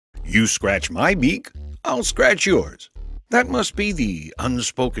You scratch my beak, I'll scratch yours. That must be the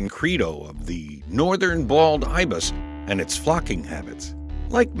unspoken credo of the northern bald ibis and its flocking habits.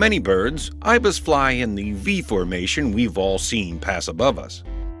 Like many birds, ibis fly in the V formation we've all seen pass above us.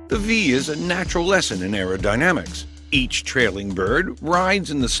 The V is a natural lesson in aerodynamics. Each trailing bird rides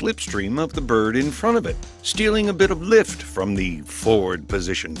in the slipstream of the bird in front of it, stealing a bit of lift from the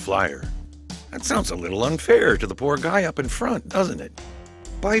forward-positioned flyer. That sounds a little unfair to the poor guy up in front, doesn't it?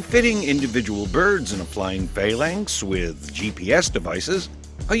 By fitting individual birds in a flying phalanx with GPS devices,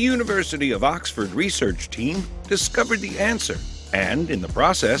 a University of Oxford research team discovered the answer and, in the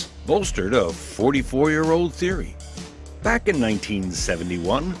process, bolstered a 44-year-old theory. Back in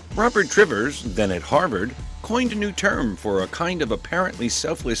 1971, Robert Trivers, then at Harvard, coined a new term for a kind of apparently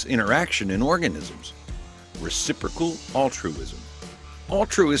selfless interaction in organisms: reciprocal altruism.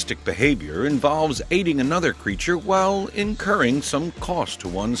 Altruistic behavior involves aiding another creature while incurring some cost to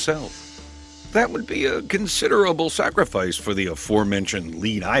oneself. That would be a considerable sacrifice for the aforementioned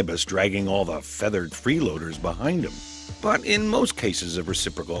lead ibis dragging all the feathered freeloaders behind him. But in most cases of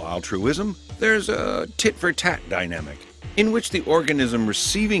reciprocal altruism, there's a tit-for-tat dynamic, in which the organism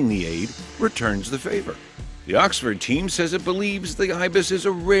receiving the aid returns the favor. The Oxford team says it believes the ibis is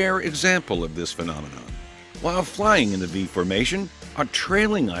a rare example of this phenomenon. While flying in the V formation, a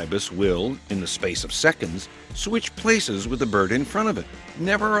trailing ibis will, in the space of seconds, switch places with the bird in front of it,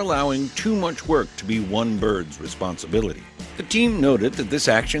 never allowing too much work to be one bird's responsibility. The team noted that this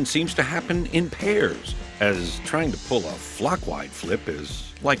action seems to happen in pairs, as trying to pull a flock-wide flip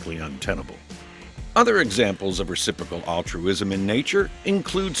is likely untenable. Other examples of reciprocal altruism in nature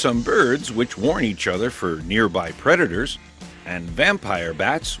include some birds which warn each other for nearby predators, and vampire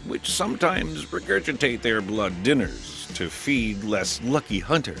bats which sometimes regurgitate their blood dinners to feed less lucky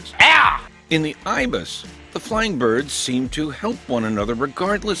hunters. In the ibis, the flying birds seem to help one another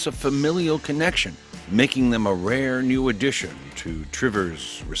regardless of familial connection, making them a rare new addition to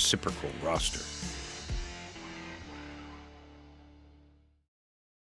Trivers' reciprocal roster.